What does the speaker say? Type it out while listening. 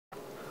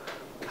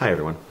Hi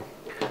everyone.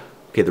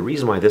 Okay, the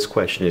reason why this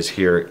question is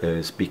here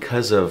is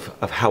because of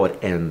how it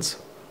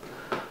ends.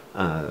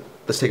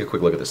 Let's take a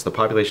quick look at this. The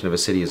population of a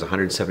city is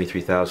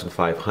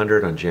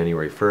 173,500 on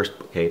January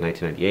 1st, okay,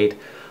 1998,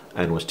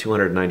 and was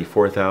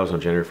 294,000 on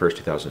January 1st,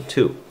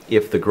 2002.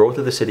 If the growth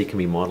of the city can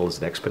be modeled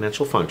as an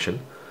exponential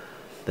function,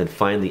 then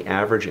find the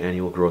average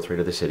annual growth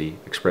rate of the city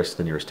expressed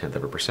in the nearest tenth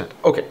of a percent.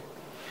 Okay,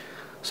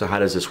 so how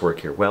does this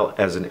work here? Well,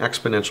 as an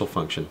exponential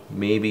function,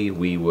 maybe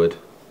we would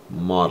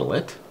model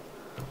it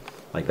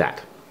like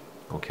that.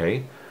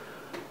 Okay.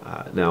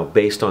 Now,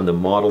 based on the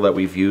model that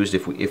we've used,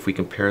 if we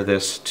compare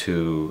this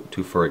to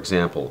for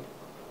example,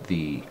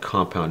 the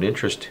compound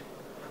interest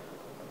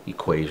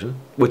equation,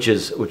 which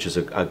is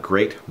a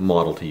great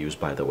model to use,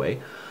 by the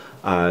way,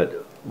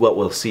 what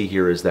we'll see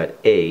here is that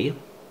A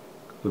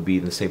would be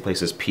in the same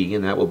place as P,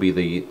 and that will be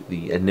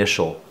the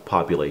initial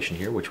population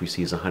here, which we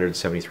see is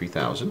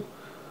 173,000.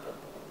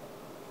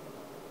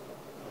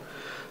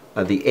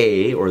 The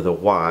A, or the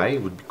Y,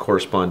 would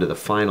correspond to the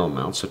final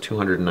amount, so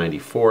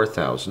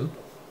 294,000.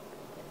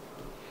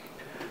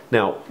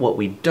 Now, what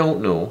we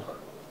don't know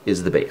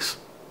is the base.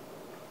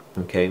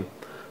 Okay?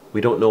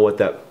 We don't know what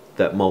that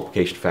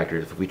multiplication factor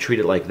is. If we treat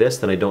it like this,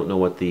 then I don't know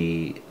what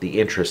the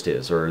interest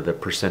is, or the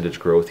percentage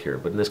growth here.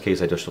 But in this case,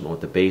 I just don't know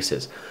what the base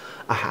is.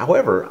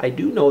 However, I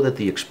do know that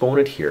the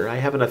exponent here, I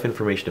have enough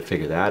information to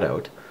figure that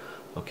out.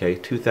 Okay,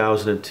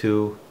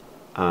 2002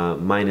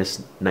 minus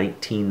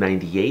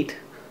 1998.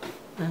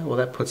 Well,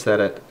 that puts that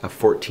at a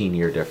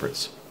 14-year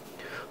difference.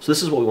 So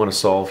this is what we want to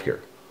solve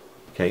here.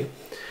 Okay.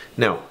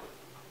 Now,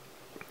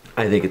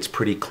 I think it's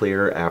pretty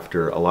clear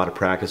after a lot of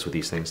practice with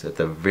these things that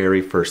the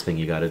very first thing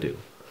you got to do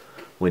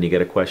when you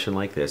get a question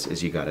like this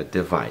is you got to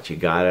divide. You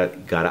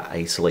gotta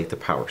isolate the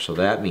power. So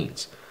that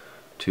means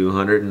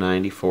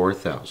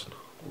 294,000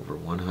 over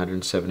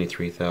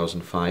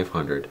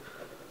 173,500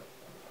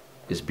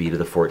 is b to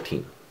the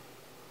 14.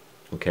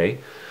 Okay.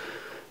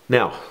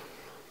 Now,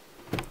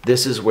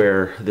 this is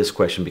where this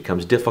question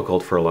becomes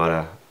difficult for a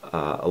lot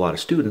of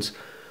students,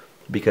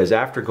 because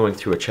after going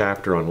through a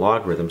chapter on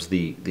logarithms,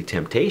 the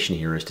temptation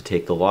here is to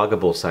take the log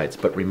of both sides.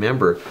 But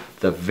remember,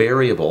 the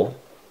variable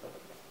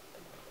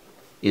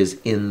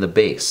is in the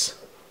base.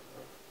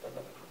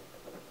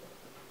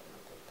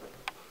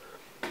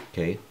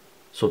 Okay,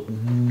 so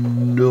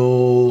no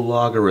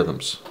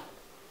logarithms.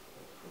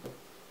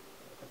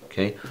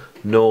 Okay,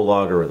 no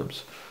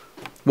logarithms.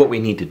 What we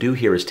need to do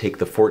here is take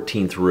the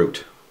 14th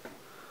root.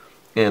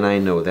 And I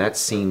know that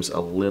seems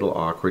a little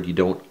awkward. You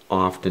don't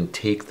often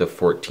take the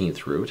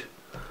 14th root.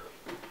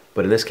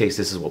 But in this case,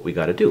 this is what we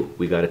got to do.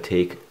 We got to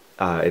take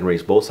and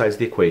raise both sides of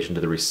the equation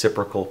to the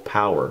reciprocal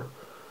power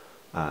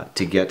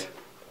to get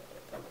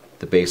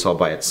the base all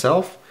by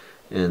itself.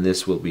 And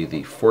this will be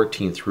the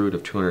 14th root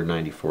of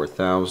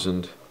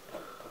 294,000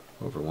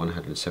 over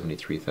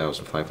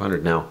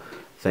 173,500. Now,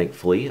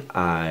 thankfully,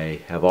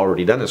 I have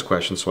already done this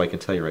question, so I can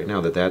tell you right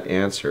now that that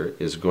answer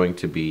is going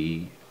to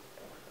be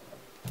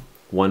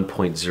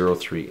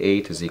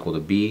 1.038 is equal to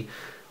b,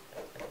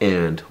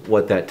 and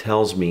what that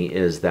tells me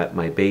is that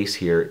my base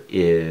here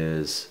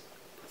is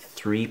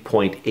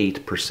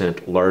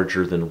 3.8%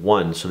 larger than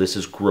 1, so this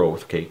is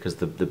growth, okay, because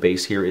the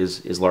base here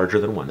is larger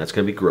than 1. That's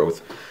going to be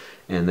growth,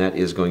 and that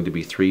is going to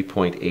be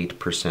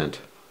 3.8%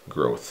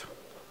 growth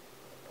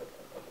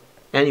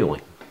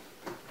annually.